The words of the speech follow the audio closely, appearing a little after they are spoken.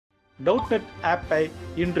Doubtnut App-ஐ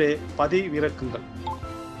இன்றே பதிவிறக்குங்கள்.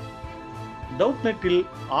 Doubtnut-இல்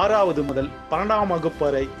 6வது முதல் 12ஆம் வகுப்பு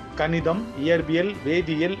வரை கணிதம், இயற்பியல்,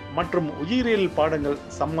 வேதியியல் மற்றும் உயிரியல் பாடங்கள்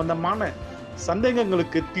சம்பந்தமான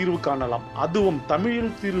சந்தேகங்களுக்கு தீர்வு காணலாம். அதுவும்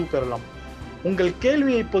தமிழில் தீர்வு பெறலாம். உங்கள்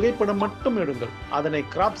கேள்வியை புகைப்படம் மட்டும் எடுங்கள், அதனை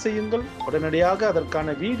கிராப் செய்யுங்கள், உடனடியாக அதற்கான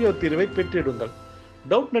வீடியோ தீர்வை பெற்றிடுங்கள்.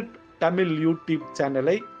 Doubtnut தமிழ் யூடியூப்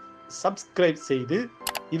சேனலை சப்ஸ்கிரைப் செய்து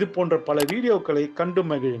இது போன்ற பல வீடியோக்களை கண்டு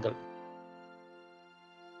மகிழுங்கள்.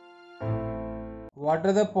 What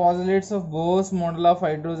are the postulates of Bohr's model of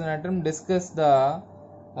hydrogen atom? Discuss the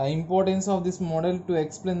importance of this model to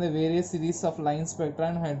explain the various series of line spectra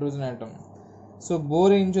in hydrogen atom. So Bohr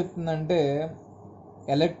ఏం చెప్తుందంటే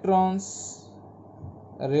electrons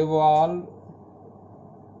revolve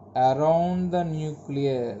around the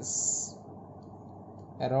nucleus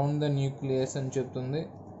అని చెప్తుంది.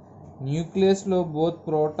 Nucleus లో both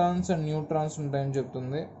protons and neutrons ఉంటాయని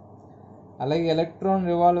చెప్తుంది. అలాగే electron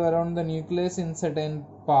revolve around the nucleus in certain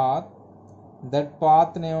path. That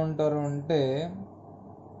path ఏమంటారు అంటే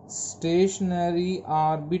స్టేషనరీ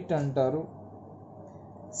ఆర్బిట్ అంటారు.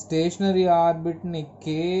 స్టేషనరీ ఆర్బిట్ని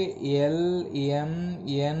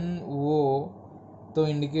KLMNOతో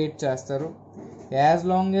ఇండికేట్ చేస్తారు. As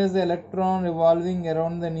long as the electron revolving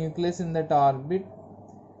around the nucleus in that orbit,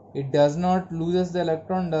 it does not loses the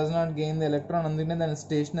electron, does not gain the electron, అందుకనే దాన్ని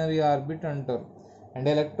stationery orbit అంటారు. And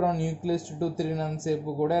electron nucleus చుట్టూ తిరిగినంతసేపు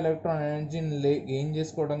కూడా electron ఎనర్జీని gain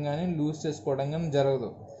చేసుకోవడం కానీ loose చేసుకోవడం కానీ జరగదు,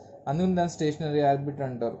 అందుకని దాన్ని స్టేషనరీ ఆర్బిట్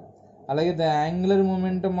అంటారు. అలాగే the angular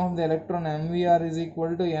momentum of the electron MVR is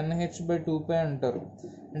equal to NH/2π అంటారు.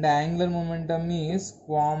 And angular momentum is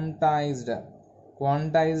quantised.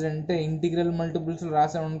 Quantised అంటే ఇంటిగ్రల్ మల్టిపుల్స్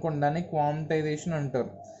రాసామనుకోండి, దాన్ని క్వాంటైజేషన్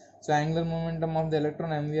అంటారు. So angular momentum of the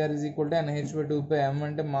electron MVR is equal to NH/2π. M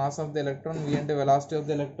అంటే mass of the electron, V అంటే velocity of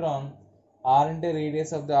the electron, R అంటే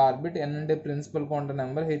radius of the orbit, N అంటే principal quantum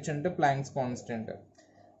number, H అంటే Planck's constant.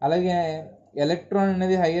 అలాగే electron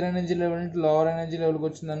అనేది hire energy level నుంచి lower energy లెవెల్కి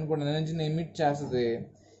వచ్చింది అనుకోండి, ఎనర్జీని ఎమిట్ చేస్తుంది.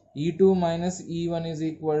 E2 - E1 is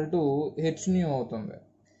equal to hν అవుతుంది.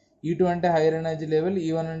 E2 అంటే హైయర్ ఎనర్జీ లెవెల్,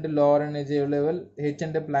 E1 అంటే లోవర్ ఎనర్జీ లెవెల్, H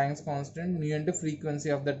అంటే Planck's constant, ν అంటే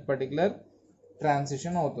frequency of that particular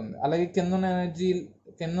transition అవుతుంది. అలాగే కింద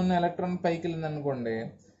ఉన్న ఎలక్ట్రాన్ పైకి వెళ్ళింది అనుకోండి,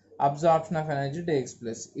 absorption of energy takes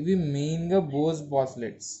place. ఇవి మెయిన్గా బోర్స్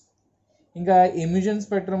పాస్టులేట్స్. ఇంకా ఎమిషన్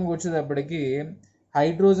స్పెక్ట్రమ్కి వచ్చేటప్పటికి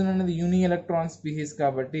హైడ్రోజన్ అనేది యూని ఎలక్ట్రాన్ స్పీసీస్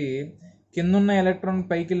కాబట్టి కింద ఉన్న ఎలక్ట్రాన్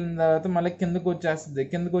పైకి వెళ్ళిన తర్వాత మళ్ళీ కిందకు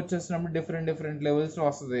వచ్చేస్తున్నప్పుడు డిఫరెంట్ లెవెల్స్లో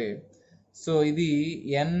వస్తుంది. సో ఇది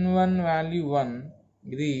N1 వాల్యూ 1,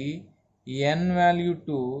 ఇది N వాల్యూ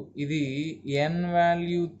 2, ఇది N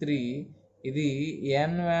వాల్యూ 3, ఇది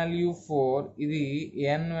N వాల్యూ 4, ఇది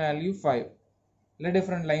N వాల్యూ 5. ఇలా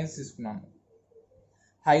డిఫరెంట్ లైన్స్ తీసుకున్నాము.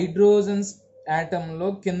 హైడ్రోజన్ యాటంలో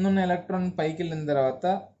కింద ఉన్న ఎలక్ట్రాన్ పైకి వెళ్ళిన తర్వాత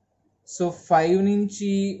సో 5 నుంచి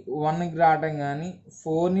 1కి రావటం కానీ,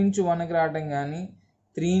 4 నుంచి 1కి రావటం కానీ,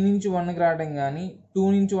 3 నుంచి 1కి రావటం కానీ, 2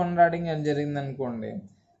 నుంచి 1 రావటం కానీ జరిగింది అనుకోండి,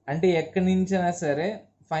 అంటే ఎక్కడి నుంచైనా సరే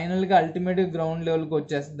ఫైనల్గా అల్టిమేట్గా గ్రౌండ్ లెవెల్కి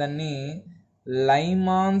వచ్చేస్తే దాన్ని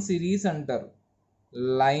లైమాన్ సిరీస్ అంటారు.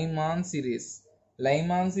 Lyman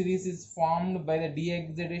series is formed by the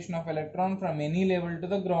de-excitation of electron from any level to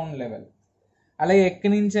the ground level. అలాగే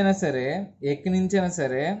ఎక్కడి నుంచైనా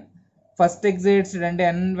సరే ఫస్ట్ ఎగ్జైటెడ్ అంటే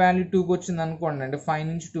N వాల్యూ 2కి వచ్చింది అనుకోండి, అంటే 5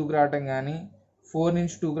 నుంచి 2కి రావటం కానీ, 4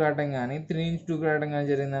 నుంచి 2కి రావటం కానీ, 3 నుంచి 2కి రావటం కానీ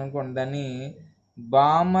జరిగింది అనుకోండి, దాన్ని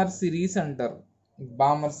బామర్ సిరీస్ అంటారు.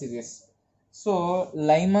 బామర్ సిరీస్. సో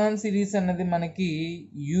లైమాన్ సిరీస్ అనేది మనకి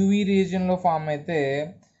యూవీ రీజియన్లో ఫామ్ అయితే,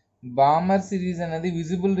 బామర్ సిరీస్ అనేది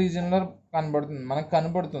విజిబుల్ రీజియన్లో మనకు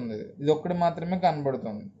కనబడుతుంది. ఇది ఒక్కటి మాత్రమే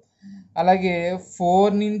కనబడుతుంది. అలాగే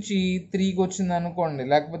 4 నుంచి 3కి వచ్చింది అనుకోండి,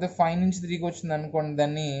 లేకపోతే 5 నుంచి 3కి వచ్చింది అనుకోండి,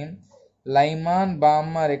 దాన్ని లైమాన్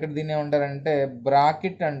బామర్, ఇక్కడ దీన్ని ఏమంటారంటే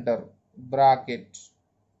బ్రాకెట్ అంటారు. బ్రాకెట్.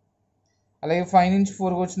 అలాగే 5 నుంచి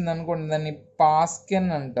 4కి వచ్చింది అనుకోండి, దాన్ని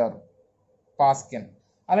పాస్కెన్ అంటారు. పాస్కెన్.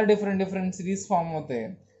 అలా డిఫరెంట్ సిరీస్ ఫామ్ అవుతాయి.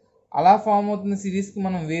 అలా ఫామ్ అవుతున్న సిరీస్కి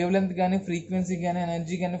మనం వేవ్ లెంత్ కానీ, ఫ్రీక్వెన్సీ కానీ,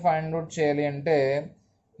 ఎనర్జీ కానీ ఫైండ్ అవుట్ చేయాలి అంటే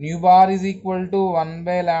new bar is equal to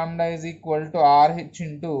 1/λ is equal to RH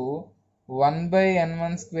into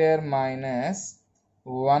 1/n1² minus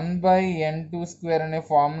 1/n2² అనే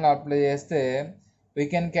ఫార్ములా అప్లై చేస్తే we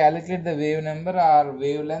can calculate the wave number are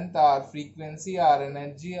wave length are frequency or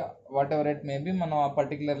energy what ever it may be, మనం ఆ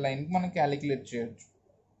particular లైన్కి మనం calculate చేయొచ్చు.